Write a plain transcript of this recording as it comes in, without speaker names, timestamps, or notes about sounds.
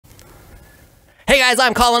Hey guys,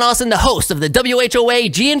 I'm Collin Austin, the host of the WHOA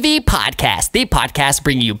GNV podcast. The podcast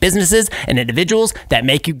bringing you businesses and individuals that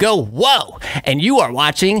make you go, whoa! And you are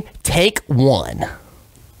watching Take One.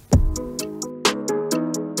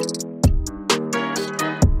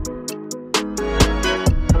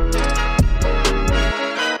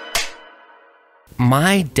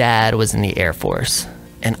 My dad was in the Air Force,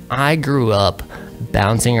 and I grew up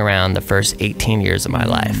bouncing around the first 18 years of my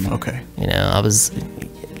life. Okay. You know, I was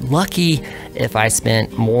lucky if I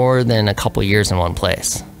spent more than a couple years in one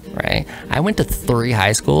place, right? I went to 3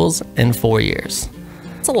 high schools in 4 years.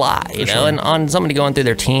 It's a lot, you know, and on somebody going through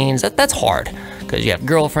their teens, that's hard because you have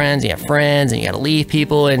girlfriends, you have friends, and you got to leave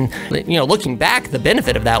people. And, you know, looking back, the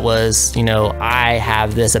benefit of that was, you know, I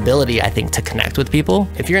have this ability, I think, to connect with people.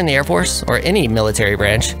 If you're in the Air Force or any military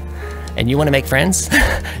branch, and you want to make friends,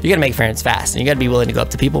 you got to make friends fast. And you got to be willing to go up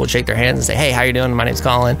to people and shake their hands and say, hey, how you doing? My name's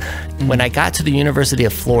Collin. When I got to the University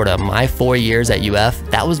of Florida, my 4 years at UF,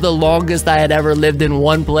 that was the longest I had ever lived in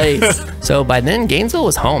one place. So by then, Gainesville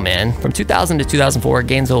was home, man. From 2000 to 2004,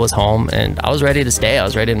 Gainesville was home, and I was ready to stay. I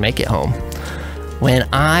was ready to make it home. When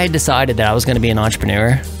I decided that I was going to be an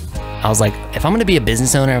entrepreneur, I was like, if I'm going to be a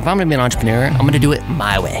business owner, if I'm going to be an entrepreneur, I'm going to do it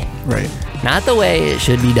my way. Right. Not the way it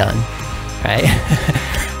should be done, right?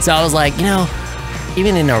 So I was like, you know,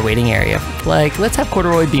 even in our waiting area, like, let's have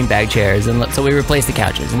corduroy beanbag chairs. And so we replaced the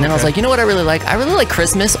couches. And then I was like, you know what I really like? I really like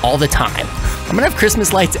Christmas all the time. I'm gonna have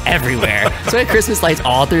Christmas lights everywhere. So I had Christmas lights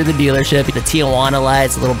all through the dealership, the Tijuana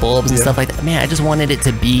lights, the little bulbs and stuff like that. Man, I just wanted it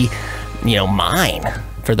to be, you know, mine.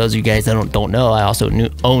 For those of you guys that don't know, I also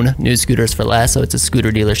own New Scooters for Less. So it's a scooter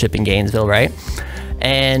dealership in Gainesville, right?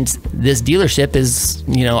 And this dealership is,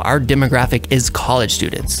 you know, our demographic is college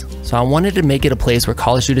students. So I wanted to make it a place where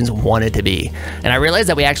college students wanted to be. And I realized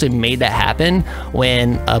that we actually made that happen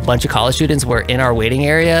when a bunch of college students were in our waiting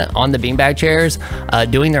area on the beanbag chairs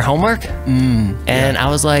doing their homework. And I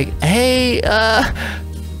was like, hey,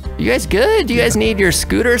 you guys good? Do you guys need your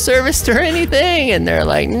scooter serviced or anything? And they're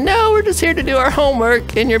like, no, we're just here to do our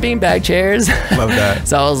homework in your beanbag chairs. Love that.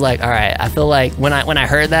 So I was like, all right, I feel like when I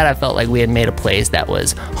heard that, I felt like we had made a place that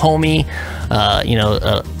was homey, you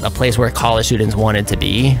know, a place where college students wanted to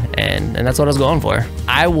be. And that's what I was going for.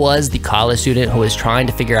 I was the college student who was trying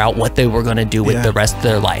to figure out what they were going to do with the rest of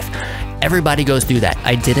their life. Everybody goes through that.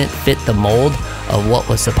 I didn't fit the mold of what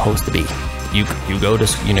was supposed to be. You go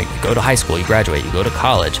to high school, you graduate, you go to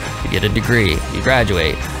college, you get a degree, you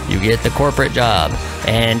graduate, you get the corporate job,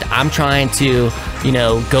 and I'm trying to, you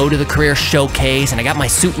know, go to the career showcase, and I got my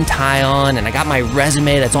suit and tie on, and I got my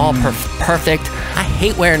resume that's all perfect. I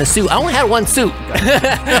hate wearing a suit. I only had one suit.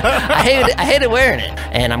 I hated wearing it.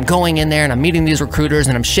 And I'm going in there and I'm meeting these recruiters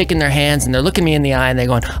and I'm shaking their hands and they're looking me in the eye and they're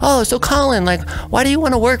going, oh, so Collin, like, why do you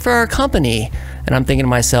want to work for our company? And I'm thinking to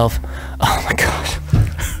myself, oh my gosh.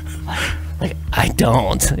 Like, I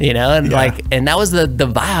don't, you know, and and that was the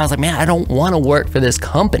vibe. I was like, man, I don't want to work for this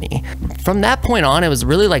company. From that point on, it was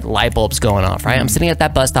really like light bulbs going off, right? I'm sitting at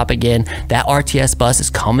that bus stop again. That RTS bus is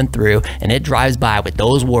coming through and it drives by with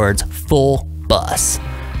those words, full bus,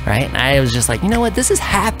 right? And I was just like, you know what? This has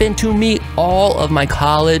happened to me all of my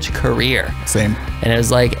college career. Same. And it was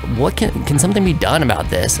like, what can something be done about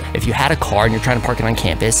this? If you had a car and you're trying to park it on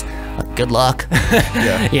campus, good luck,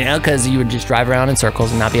 you know, because you would just drive around in circles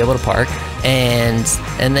and not be able to park. And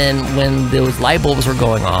then when those light bulbs were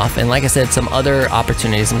going off, and like I said, some other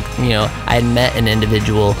opportunities, you know, I had met an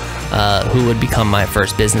individual who would become my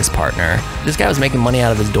first business partner. This guy was making money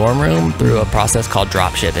out of his dorm room through a process called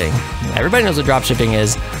drop shipping. Everybody knows what drop shipping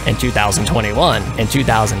is. In 2021, in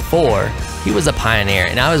 2004, he was a pioneer,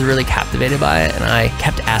 and I was really captivated by it, and I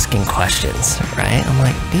kept asking questions, right? I'm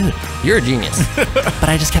like, dude, you're a genius. But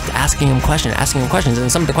I just kept asking him questions,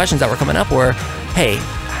 and some of the questions that were coming up were, hey,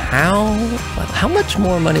 how much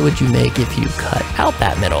more money would you make if you cut out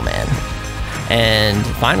that middleman? And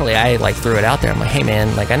finally, I like threw it out there. I'm like, hey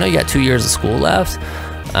man, like I know you got 2 years of school left,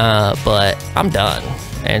 but I'm done.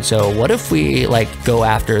 And so what if we like go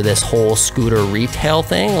after this whole scooter retail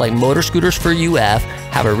thing, like motor scooters for UF,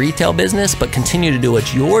 have a retail business, but continue to do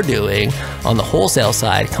what you're doing on the wholesale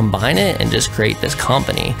side, combine it and just create this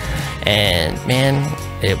company. And man,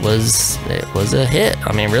 it was a hit.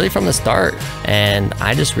 I mean, really from the start. And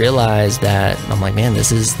I just realized that I'm like, man,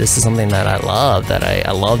 this is something that I love, that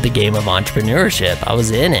I love the game of entrepreneurship. I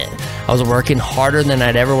was in it. I was working harder than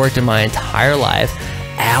I'd ever worked in my entire life.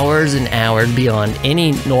 Hours and hours beyond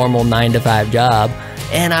any normal 9-to-5 job,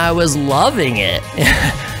 and I was loving it.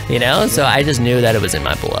 You know, so I just knew that it was in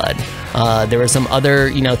my blood. There were some other,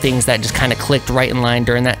 you know, things that just kind of clicked right in line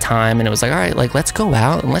during that time, and it was like, all right, like let's go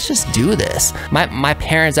out and let's just do this. My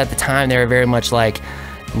parents at the time, they were very much like,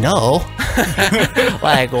 no.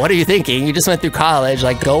 Like, what are you thinking? You just went through college.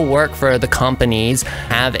 Like, go work for the companies,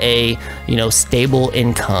 have a, stable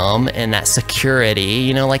income and that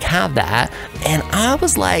security, like have that. And I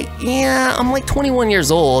was like, yeah, I'm like 21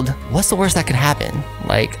 years old. What's the worst that could happen?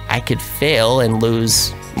 Like, I could fail and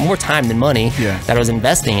lose more time than money that I was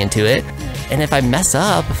investing into it. And if I mess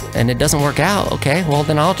up and it doesn't work out, okay, well,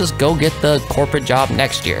 then I'll just go get the corporate job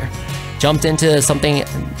next year. Jumped into something,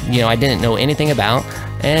 I didn't know anything about.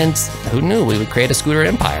 And who knew we would create a scooter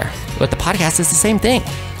empire? But the podcast is the same thing.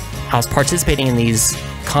 I was participating in these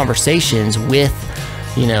conversations with,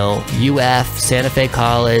 UF, Santa Fe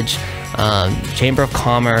College, Chamber of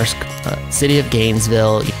Commerce, City of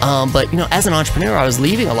Gainesville. But, as an entrepreneur, I was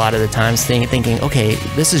leaving a lot of the times thinking, okay,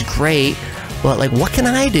 this is great, but like, what can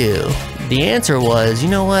I do? The answer was, you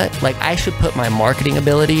know what? Like, I should put my marketing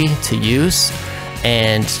ability to use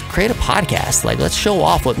and create a podcast. Like, let's show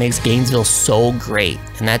off what makes Gainesville so great,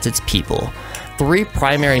 and that's its people. 3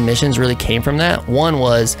 primary missions really came from that. One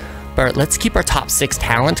was, let's keep our top 6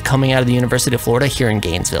 talent coming out of the University of Florida here in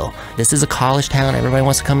Gainesville. This is a college town. Everybody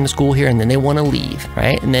wants to come to school here, and then they want to leave,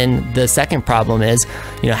 right? And then the second problem is,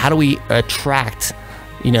 how do we attract,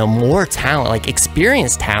 more talent, like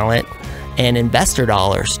experienced talent and investor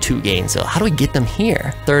dollars to Gainesville? How do we get them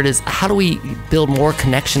here? Third is, how do we build more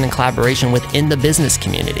connection and collaboration within the business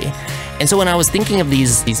community? And so when I was thinking of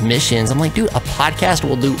these missions, I'm like, dude, a podcast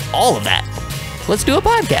will do all of that. Let's do a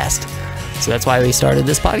podcast. So that's why we started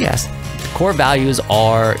this podcast. Core values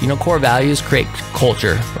are, core values create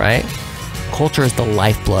culture, right? Culture is the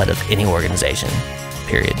lifeblood of any organization,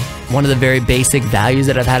 period. One of the very basic values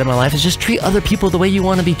that I've had in my life is just treat other people the way you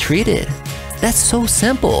want to be treated. That's so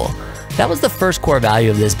simple. That was the first core value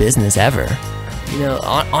of this business ever.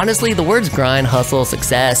 Honestly, the words grind, hustle,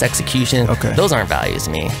 success, execution, those aren't values to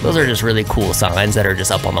me. Those are just really cool signs that are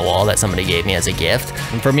just up on the wall that somebody gave me as a gift.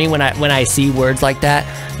 And for me, when I see words like that,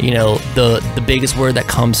 the biggest word that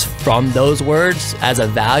comes from those words as a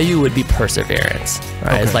value would be perseverance,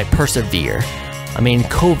 right? It's like persevere. I mean,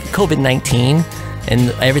 COVID-19 and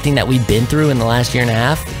everything that we've been through in the last year and a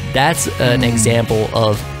half, that's an example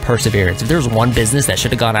of perseverance. If there's one business that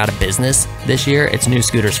should have gone out of business this year, it's New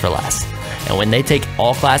Scooters for Less. And when they take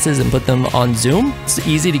all classes and put them on Zoom, it's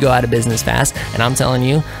easy to go out of business fast. And I'm telling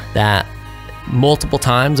you that multiple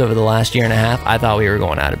times over the last year and a half, I thought we were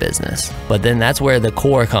going out of business. But then that's where the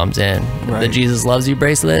core comes in. Right. The Jesus Loves You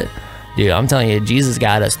bracelet. Dude, I'm telling you, Jesus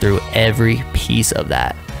got us through every piece of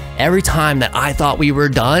that. Every time that I thought we were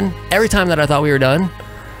done,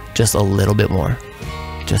 just a little bit more.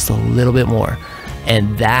 Just a little bit more.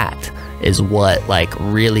 And that is what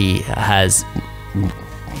really has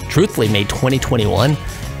truthfully made 2021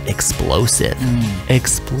 explosive.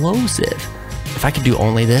 Explosive. If I could do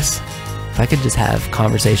only this, if I could just have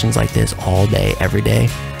conversations like this all day, every day,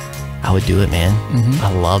 I would do it, man.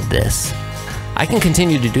 I love this. I can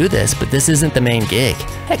continue to do this, but this isn't the main gig.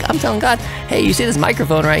 Heck, I'm telling God, hey, you see this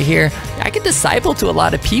microphone right here? I could disciple to a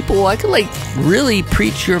lot of people. I could really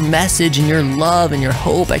preach your message and your love and your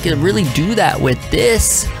hope. I could really do that with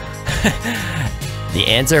this. The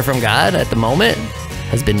answer from God at the moment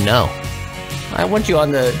has been no. I want you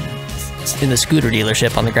in the scooter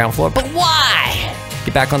dealership on the ground floor, but why?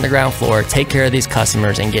 Get back on the ground floor, take care of these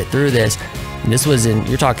customers and get through this. And this was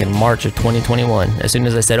you're talking March of 2021. As soon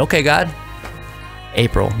as I said, okay, God,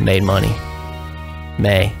 April, made money.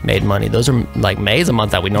 May, made money. Those are May is a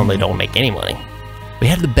month that we normally don't make any money. We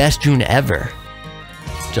had the best June ever.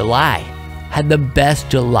 July, had the best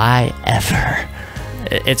July ever.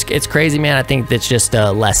 It's crazy, man. I think that's just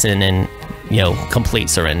a lesson in, complete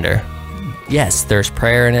surrender. Yes, there's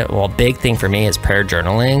prayer in it. Well, a big thing for me is prayer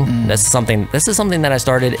journaling. This is something that I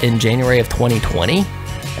started in January of 2020.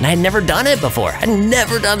 And I had never done it before. I'd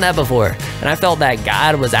never done that before. And I felt that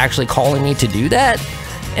God was actually calling me to do that.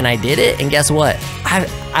 And I did it. And guess what?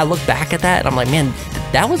 I look back at that and I'm like, man,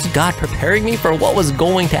 that was God preparing me for what was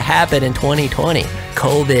going to happen in 2020.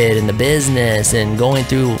 COVID and the business and going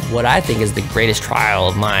through what I think is the greatest trial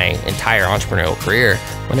of my entire entrepreneurial career.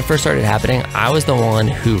 When it first started happening, I was the one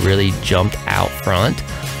who really jumped out front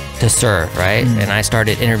to serve, right? And I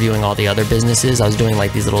started interviewing all the other businesses. I was doing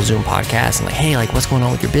these little Zoom podcasts and hey, what's going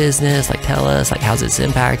on with your business? Tell us, how's this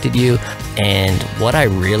impacted you? And what I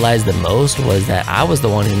realized the most was that I was the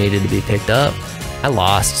one who needed to be picked up. I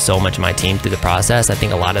lost so much of my team through the process. I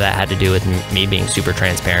think a lot of that had to do with me being super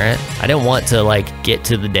transparent. I didn't want to get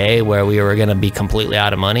to the day where we were gonna be completely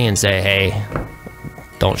out of money and say, hey,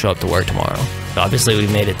 don't show up to work tomorrow. Obviously we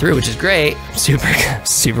made it through, which is great.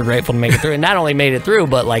 Super grateful to make it through. And not only made it through,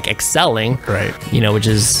 but excelling, right? Which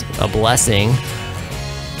is a blessing.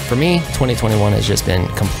 For me, 2021 has just been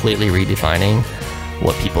completely redefining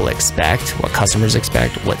what people expect, what customers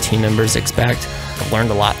expect, what team members expect. I've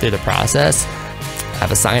learned a lot through the process. I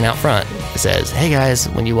have a sign out front that says, hey guys,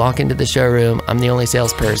 when you walk into the showroom, I'm the only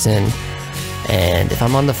salesperson. And if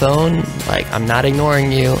I'm on the phone, like, I'm not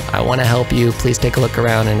ignoring you. I want to help you. Please take a look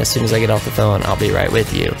around. And as soon as I get off the phone, I'll be right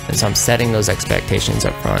with you. And so I'm setting those expectations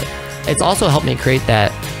up front. It's also helped me create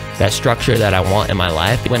that structure that I want in my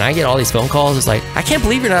life. When I get all these phone calls, it's like, I can't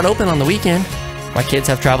believe you're not open on the weekend. My kids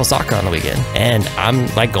have travel soccer on the weekend. And I'm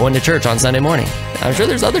like going to church on Sunday morning. I'm sure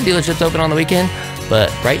there's other dealerships open on the weekend,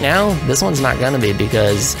 but right now, this one's not gonna be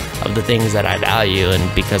because of the things that I value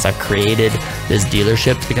and because I've created this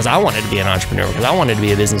dealership because I wanted to be an entrepreneur, because I wanted to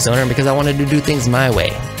be a business owner, and because I wanted to do things my way.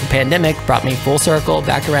 The pandemic brought me full circle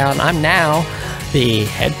back around. I'm now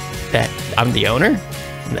I'm the owner,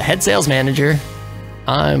 I'm the head sales manager,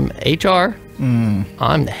 I'm HR,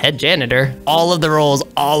 I'm the head janitor, all of the roles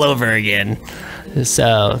all over again.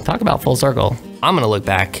 So talk about full circle. I'm gonna look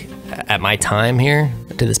back at my time here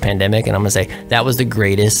to this pandemic and I'm gonna say that was the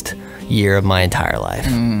greatest year of my entire life.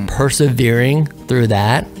 Persevering through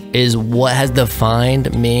that is what has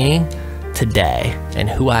defined me today and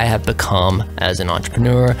who I have become as an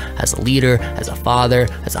entrepreneur, as a leader, as a father,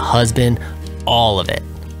 as a husband, all of it.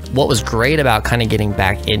 What was great about kind of getting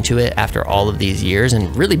back into it after all of these years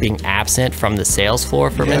and really being absent from the sales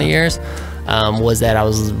floor for many years was that I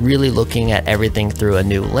was really looking at everything through a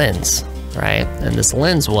new lens, right? And this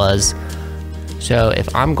lens was, so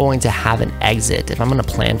if I'm going to have an exit, if I'm going to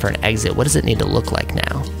plan for an exit, what does it need to look like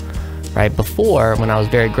now, right? Before, when I was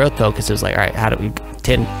very growth focused, it was like, all right, how do we,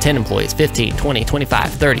 10 employees, 15, 20,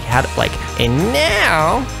 25, 30, and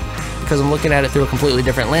now, because I'm looking at it through a completely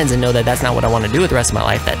different lens and know that that's not what I want to do with the rest of my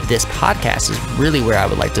life, that this podcast is really where I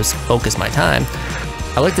would like to focus my time.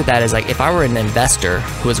 I looked at that as like, if I were an investor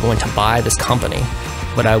who was going to buy this company,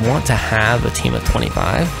 but I want to have a team of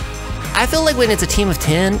 25, I feel like when it's a team of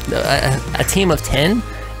 10,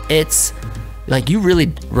 it's like you really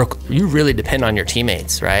depend on your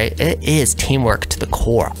teammates, right? It is teamwork to the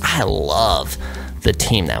core. I love the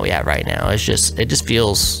team that we have right now. It just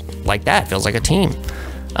feels like that. It feels like a team.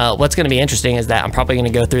 What's going to be interesting is that I'm probably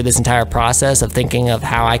going to go through this entire process of thinking of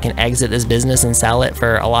how I can exit this business and sell it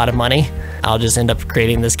for a lot of money. I'll just end up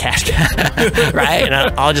creating this cash cow, right? And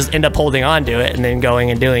I'll just end up holding on to it and then going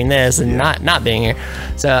and doing this and not being here.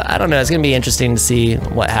 So I don't know. It's going to be interesting to see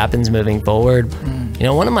what happens moving forward. You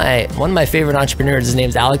know, one of my favorite entrepreneurs, his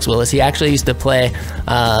name's Alex Willis. He actually used to play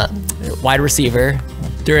wide receiver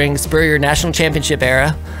during Spurrier National Championship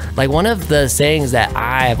era. Like, one of the sayings that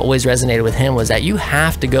I've always resonated with him was that you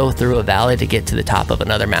have to go through a valley to get to the top of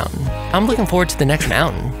another mountain. I'm looking forward to the next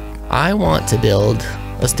mountain. I want to build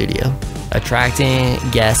a studio, attracting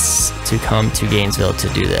guests to come to Gainesville to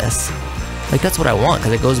do this. Like, that's what I want,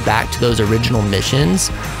 because it goes back to those original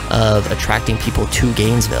missions of attracting people to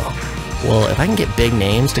Gainesville. Well, if I can get big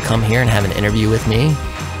names to come here and have an interview with me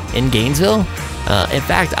in Gainesville, in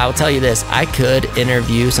fact, I'll tell you this, I could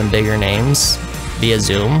interview some bigger names via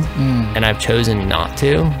Zoom, and I've chosen not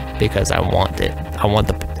to because I want the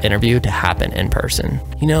interview to happen in person.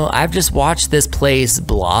 You know, I've just watched this place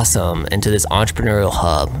blossom into this entrepreneurial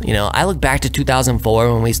hub. You know, I look back to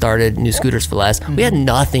 2004 when we started New Scooters for Less. We had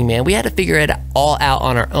nothing, man. We had to figure it all out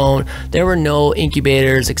on our own. There were no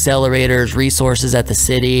incubators, accelerators, resources at the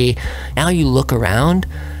city. Now you look around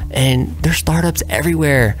and there's startups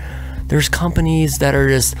everywhere. There's companies that are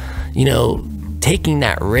just, you know, taking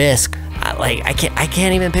that risk. I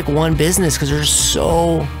can't even pick one business because there's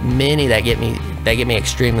so many that get me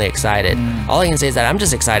extremely excited. All I can say is that I'm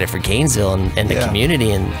just excited for Gainesville and the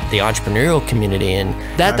community and the entrepreneurial community, and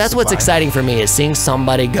that's what's exciting for me, is seeing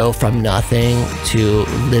somebody go from nothing to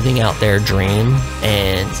living out their dream,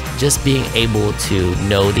 and just being able to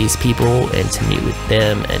know these people and to meet with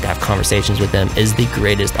them and to have conversations with them is the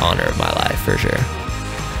greatest honor of my life, for sure.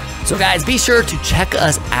 So guys, be sure to check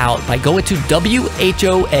us out by going to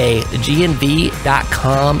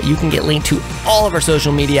WHOAGNV.com. You can get linked to all of our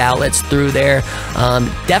social media outlets through there.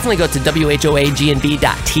 Definitely go to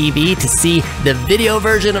WHOAGNV.tv to see the video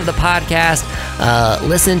version of the podcast.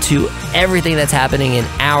 Listen to everything that's happening in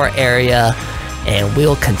our area, and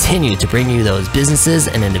we'll continue to bring you those businesses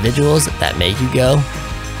and individuals that make you go,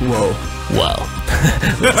 whoa, whoa.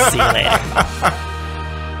 We'll see you later.